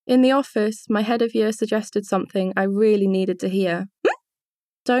In the office, my head of year suggested something I really needed to hear.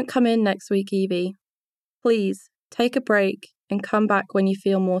 Don't come in next week, Evie. Please, take a break and come back when you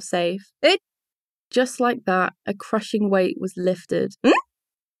feel more safe. Just like that, a crushing weight was lifted.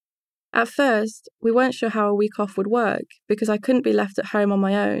 At first, we weren't sure how a week off would work because I couldn't be left at home on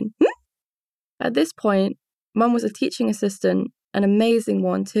my own. At this point, Mum was a teaching assistant, an amazing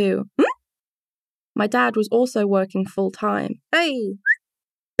one too. My dad was also working full-time. Hey!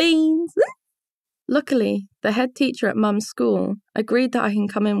 Beans! Luckily, the head teacher at Mum's school agreed that I can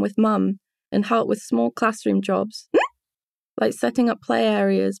come in with Mum and help with small classroom jobs, like setting up play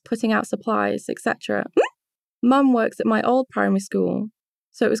areas, putting out supplies, etc. Mum works at my old primary school,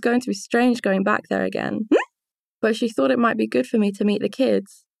 so it was going to be strange going back there again. But she thought it might be good for me to meet the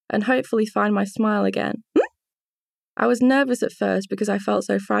kids and hopefully find my smile again. I was nervous at first because I felt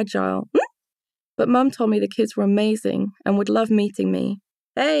so fragile, but Mum told me the kids were amazing and would love meeting me.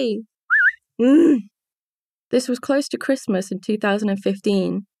 Hey! This was close to Christmas in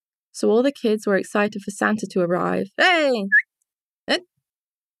 2015, so all the kids were excited for Santa to arrive. Hey!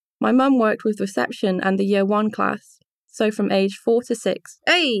 My mum worked with reception and the Year 1 class, so from age 4 to 6.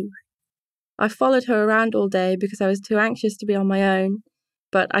 Hey! I followed her around all day because I was too anxious to be on my own,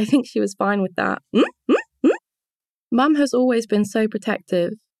 but I think she was fine with that. Mum has always been so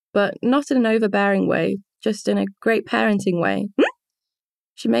protective, but not in an overbearing way, just in a great parenting way.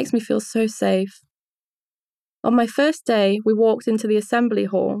 She makes me feel so safe. On my first day, we walked into the assembly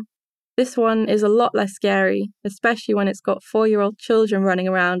hall. This one is a lot less scary, especially when it's got 4-year-old children running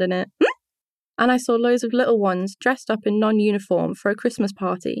around in it. And I saw loads of little ones dressed up in non-uniform for a Christmas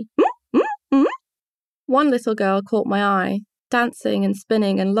party. One little girl caught my eye, dancing and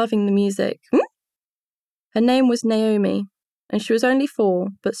spinning and loving the music. Her name was Naomi, and she was only 4,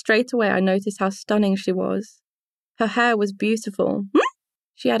 but straight away I noticed how stunning she was. Her hair was beautiful.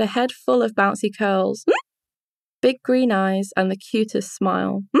 She had a head full of bouncy curls, big green eyes, and the cutest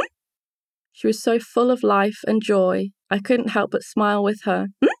smile. She was so full of life and joy, I couldn't help but smile with her.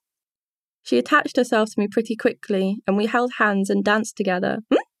 She attached herself to me pretty quickly, and we held hands and danced together.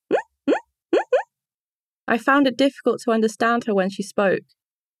 I found it difficult to understand her when she spoke.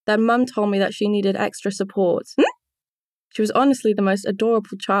 Then Mum told me that she needed extra support. She was honestly the most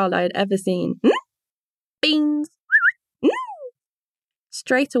adorable child I had ever seen. Beans!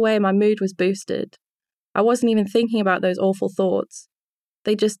 Straight away, my mood was boosted. I wasn't even thinking about those awful thoughts.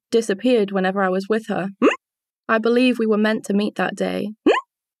 They just disappeared whenever I was with her. I believe we were meant to meet that day.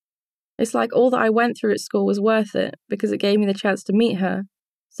 It's like all that I went through at school was worth it because it gave me the chance to meet her.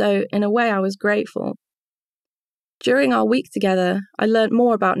 So, in a way, I was grateful. During our week together, I learnt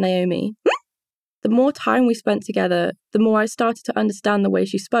more about Naomi. The more time we spent together, the more I started to understand the way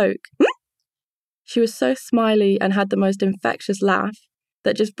she spoke. She was so smiley and had the most infectious laugh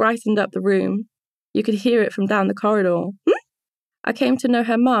that just brightened up the room. You could hear it from down the corridor. I came to know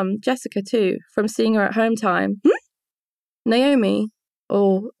her mum, Jessica, too, from seeing her at home time. Naomi,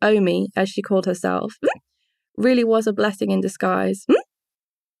 or Omi, as she called herself, really was a blessing in disguise.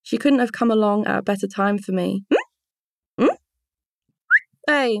 She couldn't have come along at a better time for me.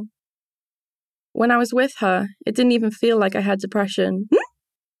 Hey! When I was with her, it didn't even feel like I had depression.